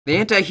The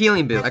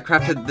anti-healing build. I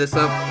crafted this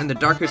up in the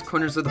darkest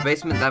corners of the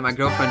basement that my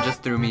girlfriend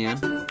just threw me in.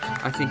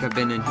 I think I've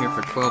been in here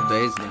for 12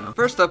 days now.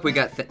 First up, we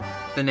got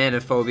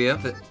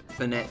Thanatophobia.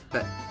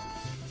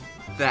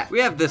 We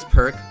have this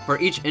perk. For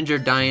each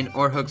injured, dying,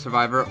 or hook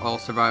survivor, all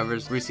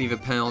survivors receive a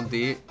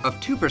penalty of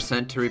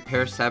 2% to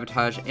repair,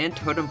 sabotage, and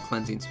totem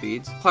cleansing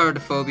speeds.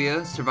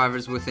 Claudiphobia.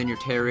 Survivors within your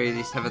terror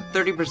radius have a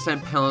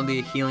 30%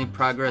 penalty, healing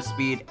progress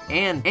speed,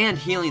 and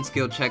healing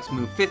skill checks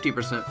move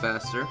 50%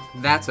 faster.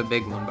 That's a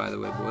big one, by the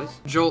way,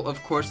 boys. Jolt,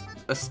 of course,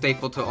 a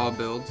staple to all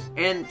builds.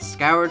 And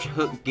Scourge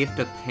Hook Gift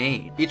of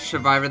Pain. Each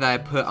survivor that I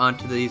put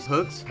onto these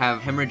hooks have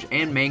hemorrhage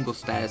and mangle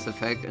status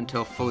effect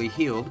until fully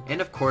healed.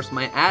 And of course,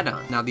 my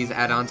add-on. Now, these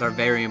add-ons are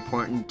very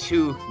important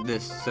to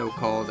this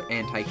so-called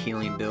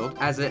anti-healing build,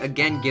 as it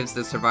again gives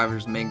the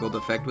survivors mangled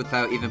effect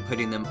without even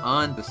putting them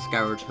on the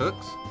Scourge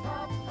hooks.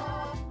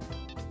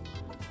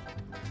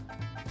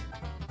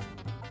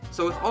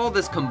 So with all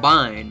this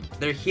combined,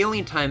 their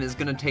healing time is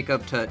going to take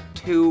up to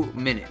 2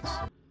 minutes.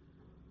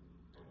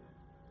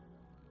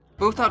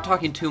 But without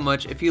talking too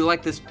much, if you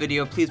like this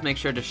video, please make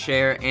sure to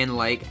share and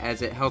like,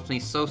 as it helps me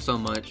so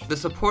much. The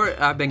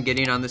support I've been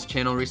getting on this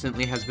channel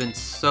recently has been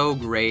so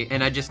great,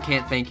 and I just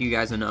can't thank you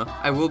guys enough.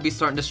 I will be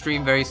starting to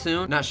stream very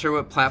soon. Not sure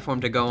what platform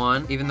to go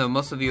on, even though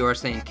most of you are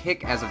saying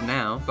Kick as of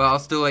now, but I'll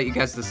still let you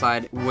guys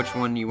decide which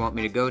one you want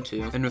me to go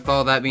to. And with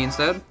all that being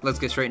said, let's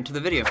get straight into the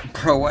video.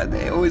 Bro, why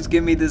they always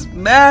give me this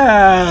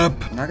map?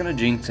 I'm not gonna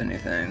jinx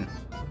anything.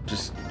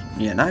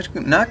 Yeah,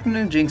 not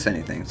gonna jinx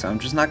anything, so I'm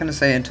just not gonna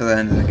say it until the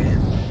end of the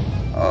game.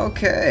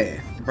 Okay,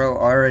 bro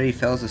already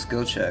fails a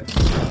skill check.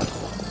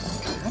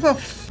 How the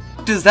f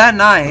does that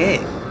not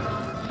hit?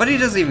 But he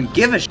doesn't even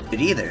give a shit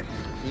either.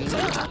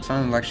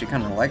 Sounds actually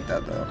kind of like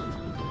that though.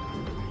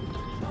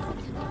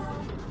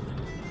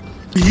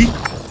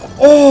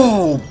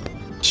 Oh!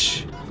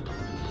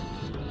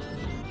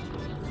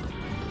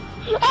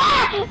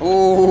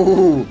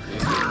 Oh!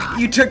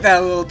 You took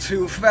that a little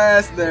too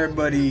fast there,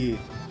 buddy.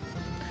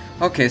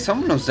 Okay,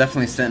 someone was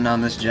definitely sitting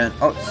on this gen.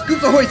 Oh,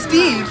 Scoops Ahoy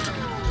Steve!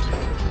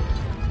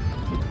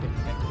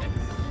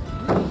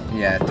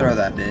 Yeah, throw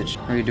that bitch.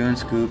 What are you doing,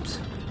 Scoops?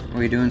 What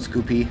are you doing,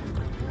 Scoopy?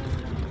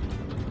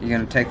 You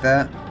gonna take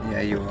that?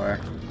 Yeah, you are.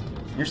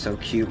 You're so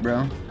cute,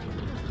 bro.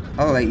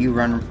 I'll let you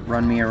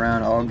run me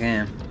around all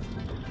game.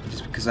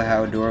 Just because of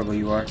how adorable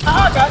you are.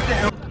 Oh,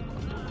 goddamn!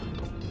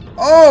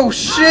 Oh,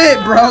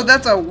 shit, bro!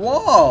 That's a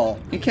wall!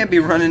 You can't be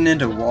running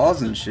into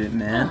walls and shit,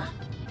 man.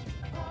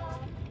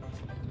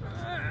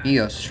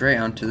 You go straight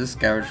onto the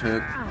Scourge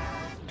Hook.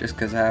 Just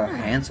because of how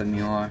handsome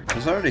you are.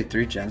 There's already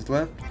 3 gens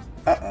left.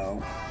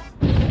 Uh-oh.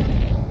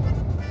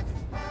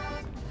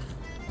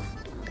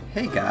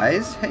 Hey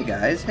guys, hey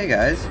guys, hey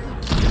guys.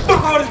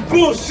 Fuck all this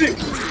bullshit!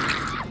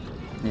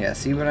 Yeah,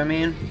 see what I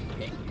mean?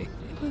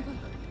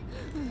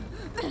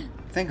 I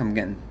think I'm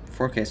getting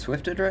 4K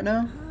swifted right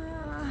now?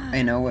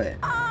 Ain't no way.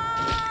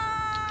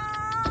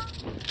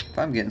 If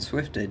I'm getting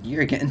swifted,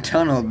 you're getting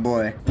tunneled,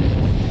 boy.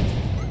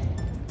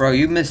 Bro,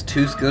 you missed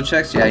 2 skill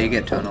checks? Yeah, you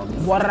get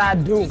tunneled. What did I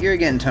do? You're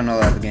getting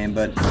tunneled out of the game,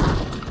 bud.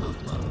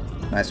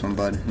 Nice one,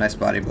 bud. Nice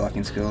body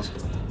blocking skills.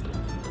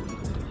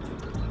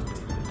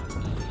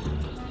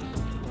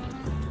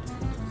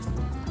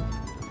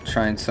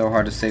 Trying so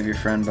hard to save your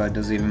friend, but it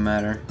doesn't even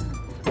matter.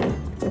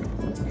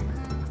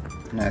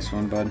 Nice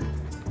one, bud.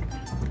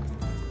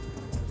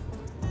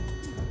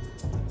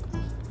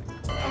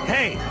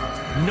 Hey,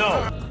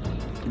 no.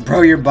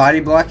 Bro, your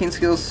body blocking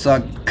skills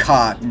suck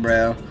cock,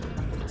 bro.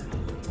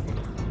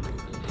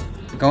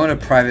 Go in a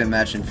private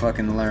match and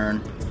fucking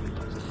learn.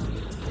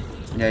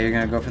 Yeah, you're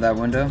gonna go for that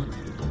window?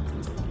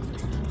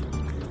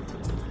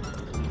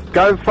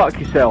 Go fuck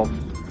yourself.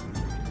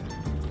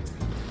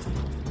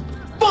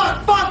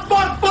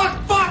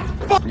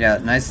 Yeah,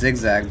 nice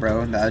zigzag,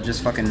 bro. That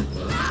just fucking...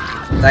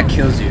 that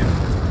kills you.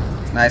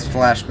 Nice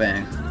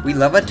flashbang. We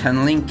love a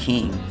tunneling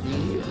king.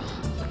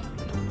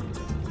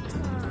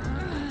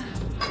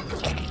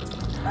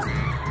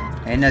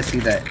 And I see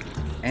that.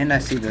 And I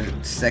see the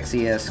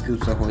sexy ass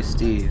Scoops Ahoy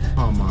Steve.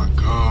 Oh my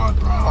god,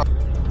 bro.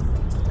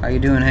 How you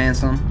doing,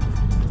 handsome?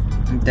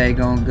 Day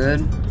going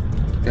good?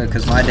 Good,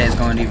 cause my day's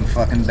going even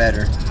fucking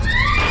better.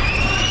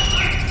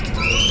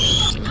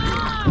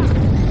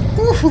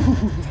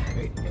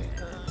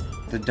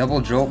 The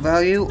double jolt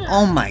value?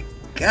 Oh my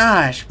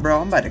gosh, bro,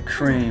 I'm about to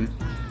cream.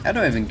 I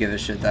don't even give a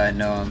shit that I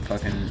know I'm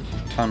fucking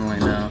tunneling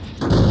now.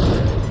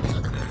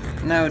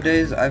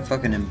 Nowadays, I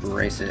fucking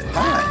embrace it.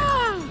 Hi!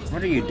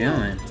 What are you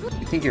doing?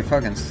 You think you're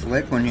fucking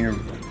slick when you're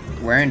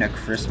wearing a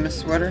Christmas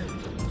sweater?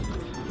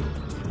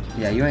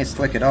 Yeah, you ain't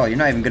slick at all. You're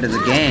not even good at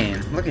the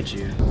game. Look at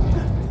you.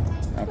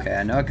 Okay,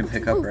 I know I can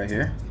pick up right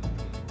here.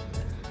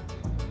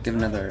 Give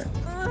another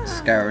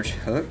Scourge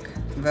Hook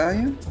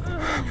value.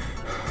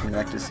 You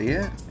like to see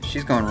it?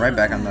 She's going right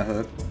back on the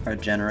hook, or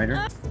generator.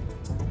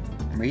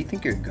 Where do you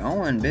think you're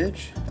going,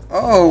 bitch?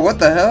 Oh, what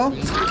the hell?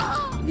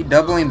 You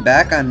doubling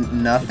back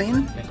on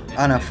nothing?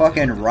 On a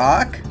fucking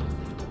rock?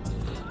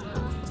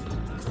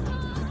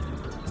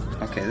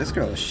 Okay, this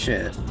girl is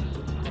shit.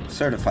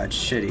 Certified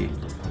shitty.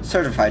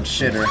 Certified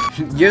shitter.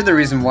 You're the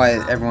reason why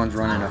everyone's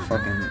running a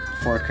fucking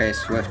 4K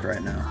Swift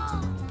right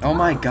now. Oh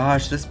my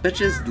gosh, this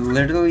bitch is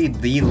literally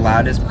the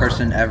loudest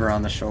person ever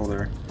on the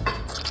shoulder.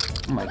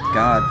 Oh my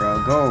god,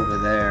 bro, go over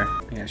there.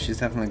 Yeah, she's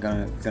definitely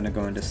gonna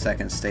go into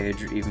second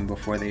stage even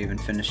before they even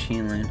finish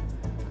healing.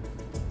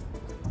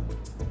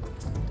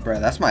 Bro,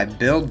 that's my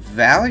build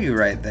value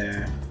right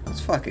there.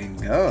 Let's fucking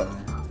go.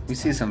 You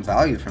see some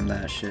value from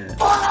that shit.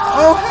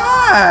 Oh,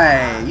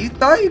 hi! You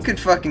thought you could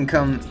fucking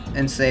come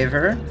and save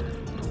her.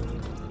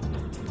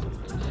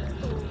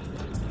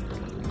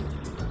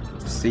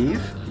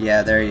 Steve?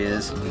 Yeah, there he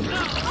is.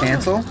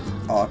 Cancel?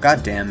 Oh,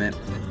 god damn it.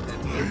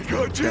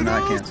 Did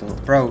not cancel.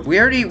 Bro, we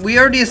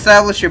already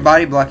established your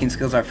body blocking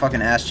skills are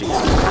fucking ass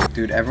cheeks.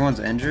 Dude, everyone's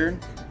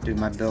injured? Dude,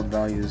 my build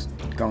value is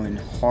going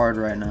hard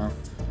right now.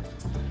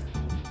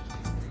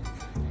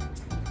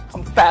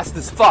 I'm fast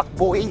as fuck,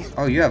 boy.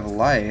 Oh, you have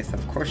life.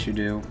 Of course you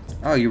do.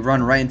 Oh, you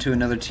run right into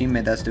another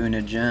teammate that's doing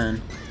a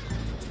gen.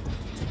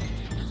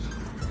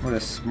 What a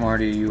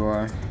smarty you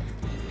are.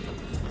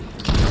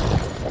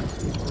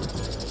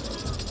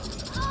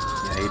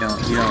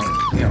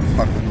 Yeah, you don't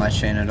fuck with my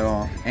chain at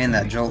all. And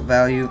that jolt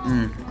value.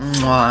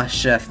 Mwah,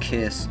 chef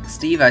kiss.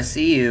 Steve, I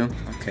see you.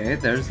 Okay,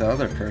 there's the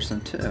other person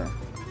too.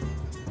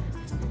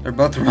 They're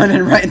both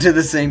running right into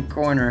the same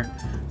corner.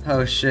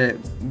 Oh shit.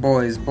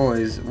 Boys,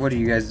 what are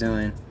you guys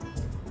doing?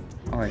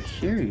 Oh, I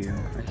hear you.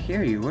 I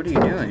hear you. What are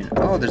you doing?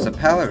 Oh, there's a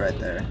pallet right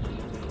there.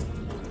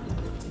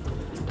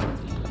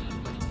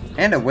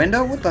 And a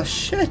window? What the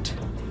shit?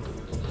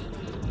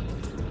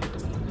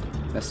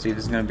 That Steve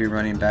is gonna be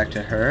running back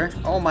to her.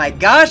 Oh my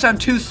gosh, I'm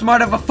too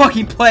smart of a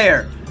fucking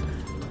player!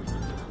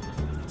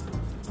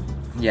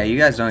 Yeah, you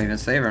guys don't even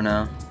save her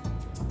now.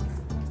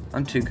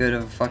 I'm too good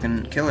of a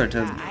fucking killer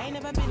to...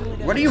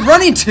 What are you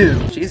running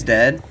to? She's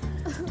dead.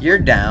 You're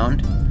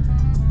downed.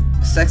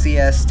 Sexy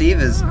ass Steve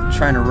is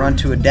trying to run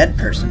to a dead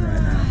person right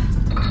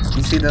now.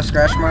 You see those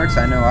scratch marks?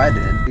 I know I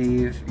did.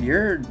 Steve,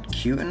 you're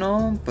cute and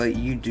all, but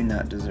you do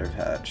not deserve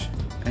Hatch.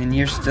 And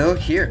you're still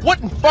here. What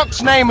in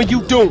fuck's name are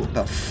you doing?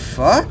 The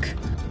fuck?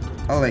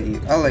 I'll let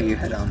you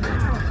head on me.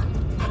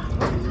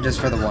 Just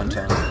for the one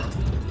time.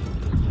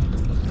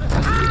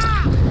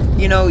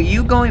 You know,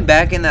 you going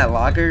back in that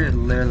locker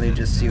literally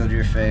just sealed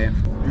your fate.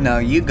 No,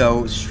 you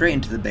go straight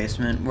into the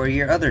basement where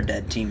your other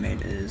dead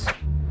teammate is.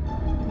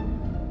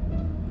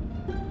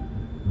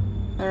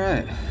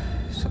 Alright.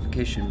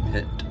 Suffocation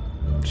pit.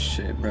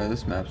 Shit, bro,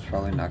 this map's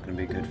probably not gonna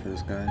be good for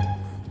this guy.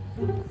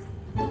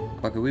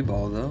 Bucket we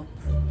ball though.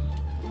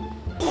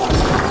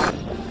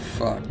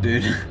 Fuck,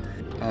 dude.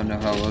 I don't know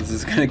how well this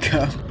is gonna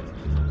go.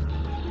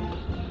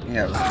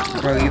 Yeah,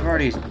 bro, you've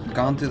already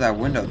gone through that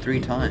window 3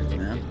 times,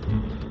 man.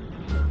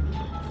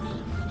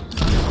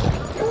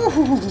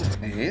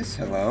 Hey, Ace,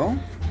 hello?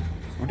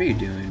 What are you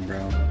doing, bro?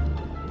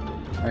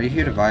 Are you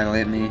here to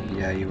violate me?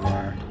 Yeah, you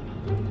are.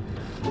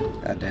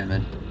 God damn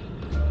it.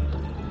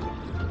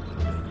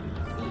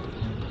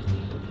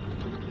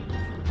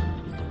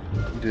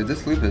 Dude,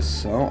 this loop is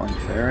so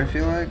unfair, I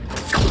feel like.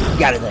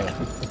 Got it there.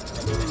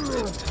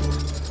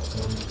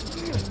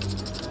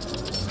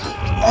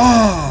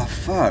 Oh,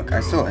 fuck. I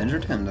still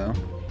injured him, though.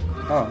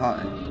 Oh,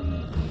 hi.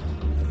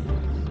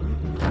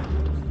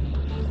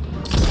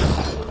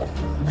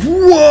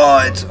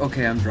 What?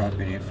 Okay, I'm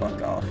dropping you.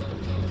 Fuck off.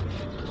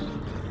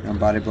 You want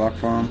body block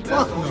for him?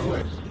 Fuck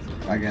no.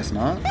 I guess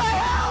not.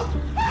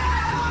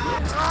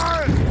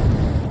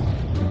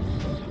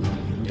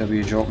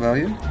 W jolt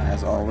value,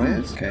 as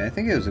always. Okay, I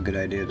think it was a good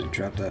idea to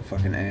drop that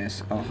fucking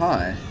ace. Oh,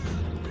 hi.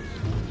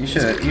 You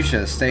should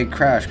have stayed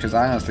crashed, because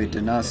I honestly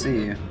did not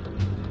see you.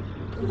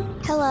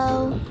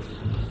 Hello.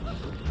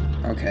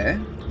 Okay.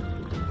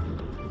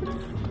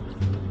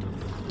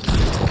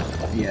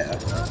 Yeah.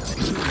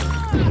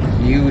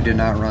 You did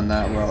not run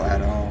that well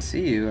at all. I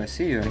see you, I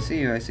see you, I see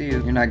you, I see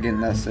you. You're not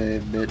getting that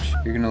save, bitch.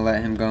 You're gonna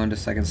let him go into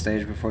second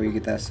stage before you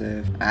get that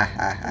save. Ah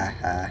ha ha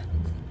ha.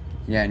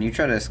 Yeah, and you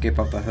try to escape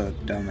off the hook,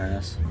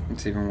 dumbass.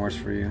 It's even worse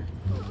for you.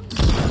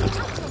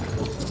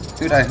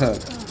 Dude, I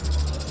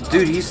hooked.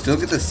 Dude, you still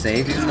get the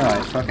save even though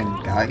I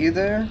fucking got you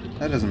there?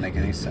 That doesn't make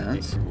any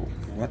sense.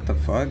 What the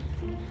fuck?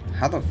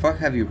 How the fuck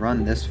have you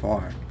run this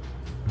far?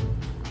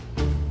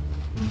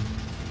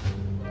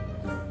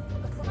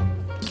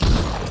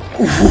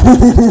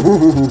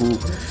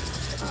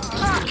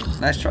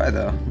 Nice try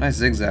though. Nice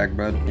zigzag,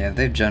 bud. Yeah,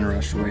 they've gen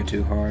rushed way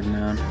too hard,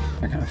 man.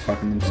 They're kind of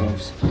fucking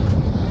themselves.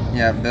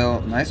 Yeah,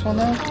 Bill. Nice one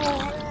though.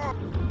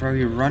 Bro,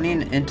 you're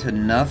running into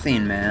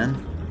nothing,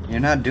 man. You're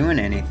not doing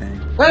anything.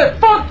 Hey,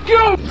 fuck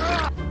you!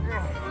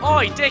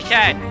 Oi,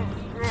 dickhead!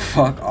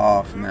 Fuck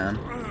off, man.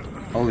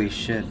 Holy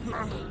shit.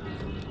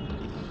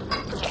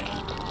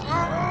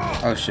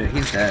 Oh shit,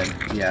 he's dead.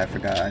 Yeah, I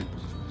forgot.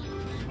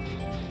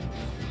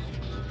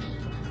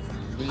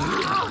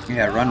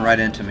 Yeah, run right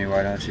into me,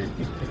 why don't you?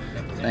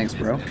 Thanks,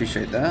 bro.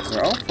 Appreciate that.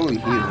 We're all fully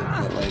healed,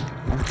 but like,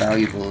 how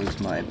valuable is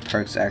my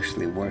perks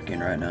actually working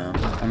right now?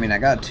 I mean, I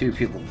got 2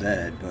 people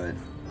dead, but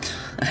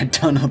I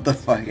don't know what the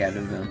fuck out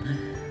of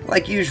them.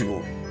 Like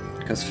usual.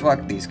 Because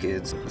fuck these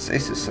kids. This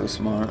ace is so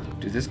smart.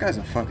 Dude, this guy's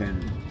a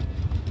fucking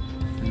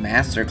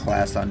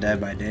masterclass on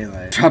Dead by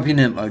Daylight. Dropping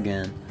him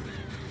again.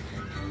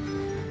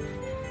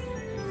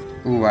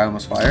 Ooh, I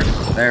almost fired.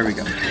 There we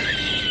go.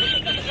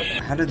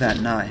 How did that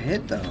not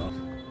hit though?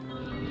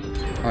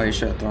 Oh, you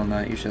should have thrown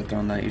that. You should have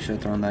thrown that. You should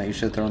have thrown that. You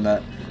should have thrown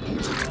that.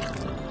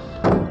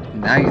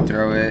 Now you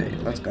throw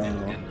it. Let's go.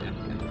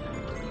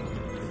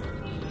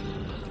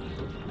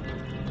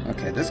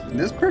 Okay,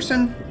 this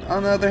person,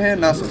 on the other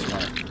hand, not so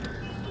smart.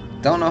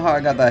 Don't know how I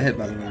got that hit,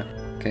 by the way.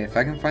 Okay, if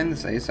I can find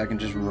this ace, I can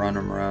just run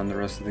him around the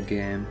rest of the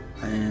game.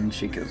 And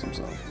she kills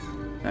himself.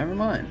 Never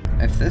mind.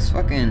 If this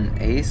fucking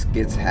ace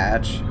gets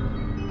hatched,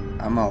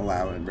 I'm gonna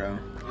allow it, bro.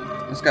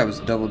 This guy was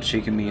double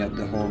cheeking me up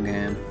the whole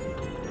game.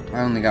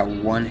 I only got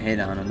one hit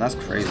on him. That's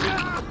crazy.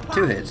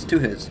 2 hits. 2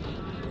 hits.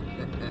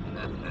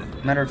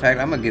 Matter of fact,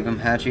 I'm gonna give him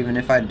hatch even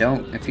if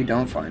he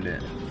don't find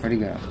it. Where'd he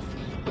go?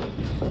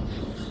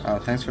 Oh,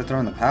 thanks for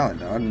throwing the pallet,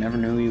 dog. Never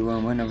knew you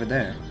went over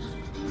there.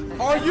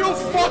 Are you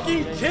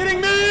fucking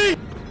kidding me?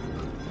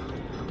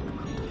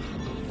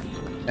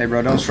 Hey,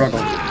 bro, don't struggle.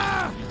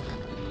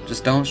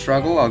 Just don't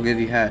struggle. I'll give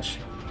you hatch.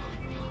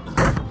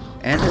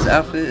 And his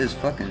outfit is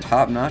fucking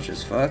top notch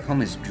as fuck.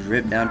 Homie's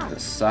dripped down to the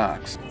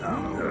socks.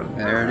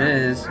 There it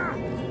is.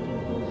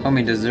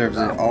 Homie deserves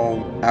it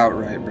all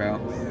outright, bro.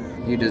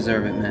 You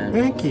deserve it, man.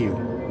 Thank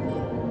you.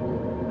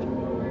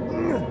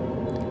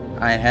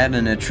 I had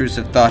an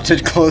intrusive thought to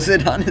close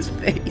it on his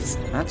face.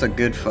 That's a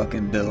good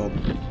fucking build.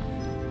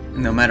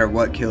 No matter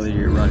what killer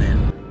you're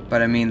running.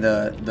 But I mean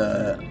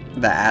the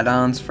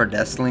add-ons for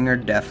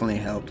Deathslinger definitely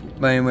helped.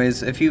 But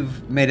anyways, if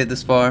you've made it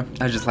this far,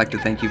 I'd just like to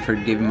thank you for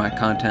giving my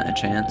content a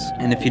chance.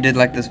 And if you did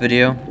like this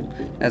video,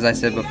 as I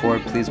said before,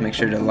 please make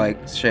sure to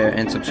like, share,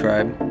 and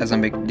subscribe, as I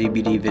make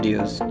DBD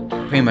videos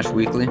pretty much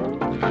weekly.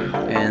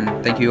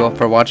 And thank you all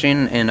for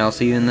watching, and I'll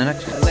see you in the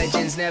next one.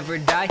 Legends never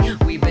die,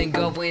 we've been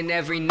going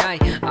every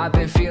night. I've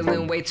been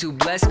feeling way too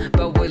blessed,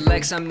 but with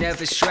Lex I'm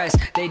never stressed.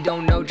 They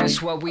don't know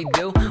just what we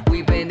do,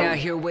 we've been out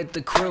here with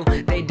the crew.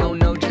 They don't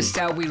know just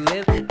how we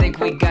live, think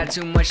we got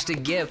too much to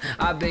give.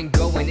 I've been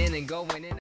going in and going in.